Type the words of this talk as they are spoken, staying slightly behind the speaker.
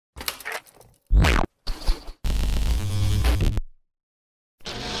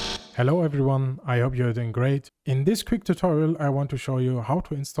Hello everyone, I hope you're doing great. In this quick tutorial I want to show you how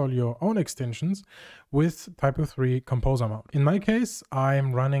to install your own extensions with TYPO3 Composer mode. In my case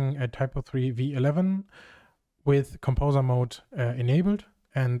I'm running a TYPO3 V11 with Composer mode enabled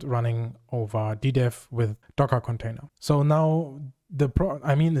and running over DDEV with Docker container. So now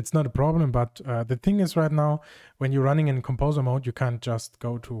it's not a problem, but the thing is right now when you're running in Composer mode you can't just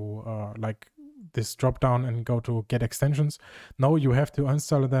go to this drop down and go to get extensions. No, you have to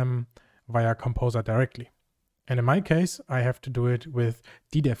install them via Composer directly. And in my case, I have to do it with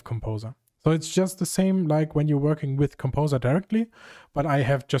DDEV Composer. So it's just the same like when you're working with Composer directly, but I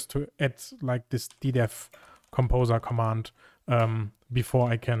have just to add like this DDEV Composer command before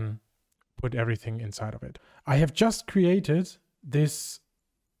I can put everything inside of it. I have just created this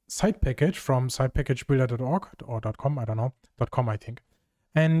site package from sitepackagebuilder.org or .com, I don't know, .com I think.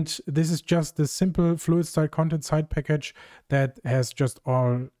 And this is just the simple fluid style content site package that has just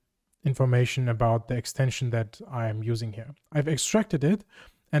all information about the extension that I'm using here. I've extracted it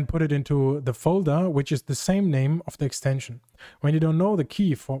and put it into the folder, which is the same name of the extension. When you don't know the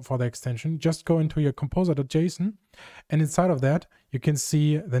key for the extension, just go into your composer.json, and inside of that, you can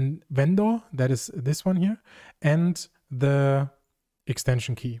see the vendor, that is this one here, and the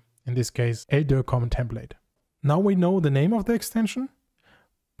extension key, in this case, a.com template. Now we know the name of the extension,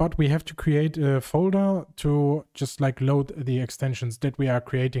 but we have to create a folder to just like load the extensions that we are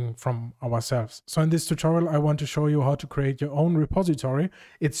creating from ourselves. So in this tutorial, I want to show you how to create your own repository.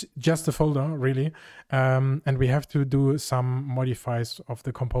 It's just a folder really. And we have to do some modifies of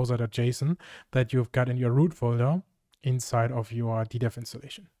the composer.json that you've got in your root folder inside of your DDEV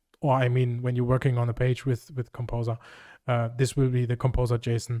installation. Or I mean, when you're working on a page with Composer, this will be the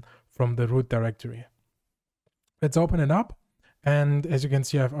composer.json from the root directory. Let's open it up. And as you can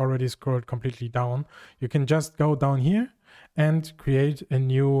see, I've already scrolled completely down. You can just go down here and create a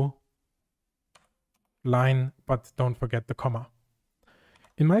new line, but don't forget the comma.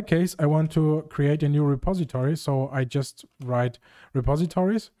 In my case, I want to create a new repository. So I just write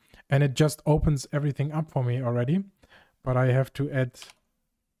repositories and it just opens everything up for me already. But I have to add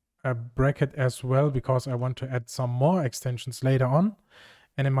a bracket as well because I want to add some more extensions later on.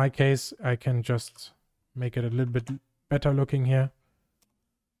 And in my case, I can just make it a little bit better looking here,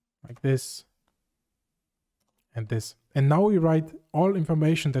 like this and this. And now we write all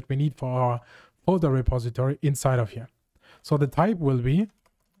information that we need for our folder repository inside of here. So the type will be,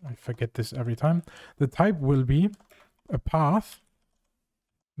 I forget this every time, the type will be a path.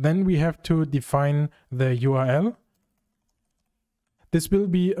 Then we have to define the URL. This will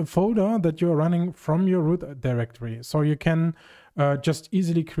be a folder that you're running from your root directory. So you can just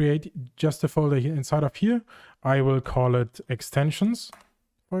easily create just a folder here inside of here. I will call it extensions,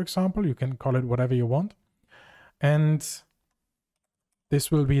 for example. You can call it whatever you want. And this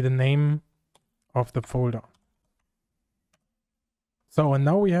will be the name of the folder. So, and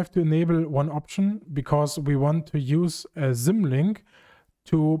now we have to enable one option because we want to use a symlink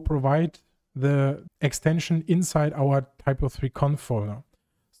to provide the extension inside our TYPO3 conf folder.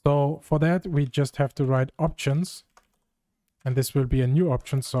 So for that, we just have to write options, and this will be a new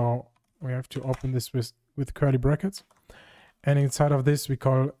option. So we have to open this with curly brackets. And inside of this, we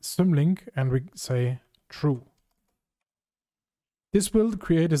call symlink and we say true. This will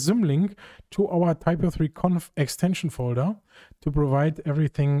create a symlink to our TYPO3 conf extension folder to provide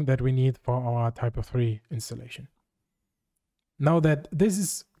everything that we need for our TYPO3 installation. Now that this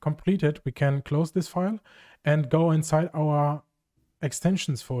is completed, we can close this file and go inside our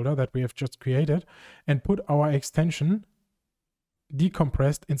extensions folder that we have just created and put our extension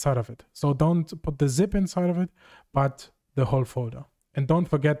decompressed inside of it. So don't put the zip inside of it, but the whole folder. And don't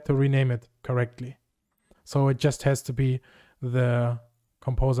forget to rename it correctly. So it just has to be the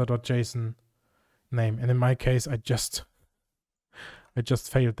composer.json name. And in my case, I just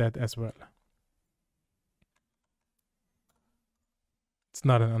failed that as well. It's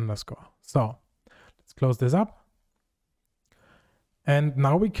not an underscore. So let's close this up. And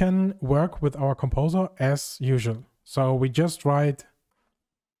now we can work with our composer as usual. So we just write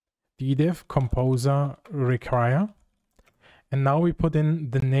DDEV composer require. And now we put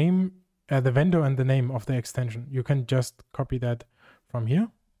in the name, the vendor and the name of the extension. You can just copy that from here.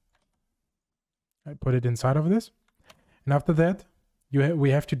 I put it inside of this. And after that, we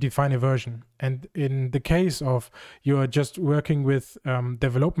have to define a version. And in the case of you are just working with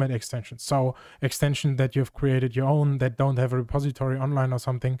development extensions, so extension that you've created your own that don't have a repository online or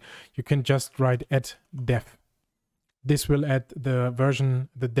something, you can just write @dev. This will add the version,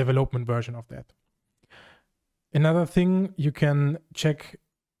 the development version of that. Another thing you can check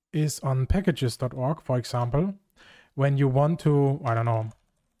is on packages.org, for example, when you want to, I don't know,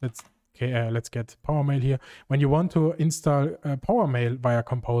 let's get PowerMail here. When you want to install PowerMail via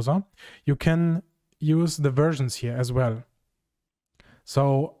Composer, you can use the versions here as well.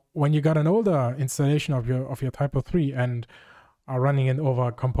 So when you got an older installation of your TYPO3 and are running it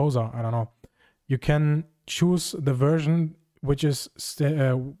over Composer, I don't know, you can choose the version which is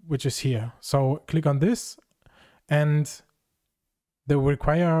here. So click on this, and the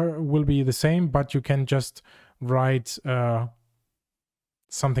require will be the same, but you can just write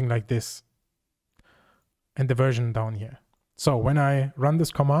something like this and the version down here. So when I run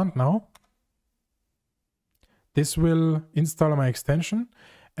this command now, this will install my extension,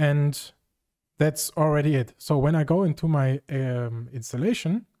 and that's already it. So when I go into my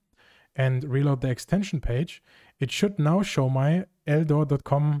installation and reload the extension page, it should now show my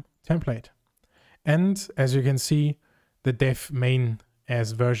eldor.com template. And as you can see, the dev main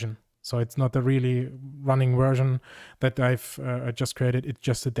as version. So it's not the really running version that I've just created, it's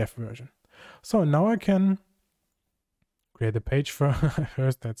just a dev version. So now I can create a page for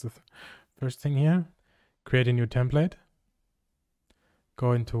first, that's the first thing here. Create a new template,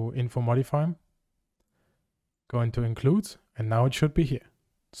 go into info modify, go into include, and now it should be here.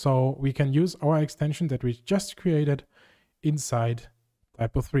 So we can use our extension that we just created inside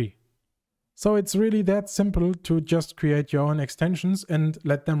TYPO3. So it's really that simple to just create your own extensions and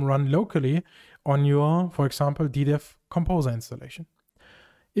let them run locally on your, for example, DDEV Composer installation.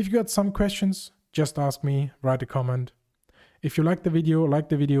 If you got some questions, just ask me, write a comment. If you like the video,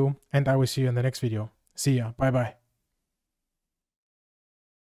 and I will see you in the next video. See ya. Bye bye.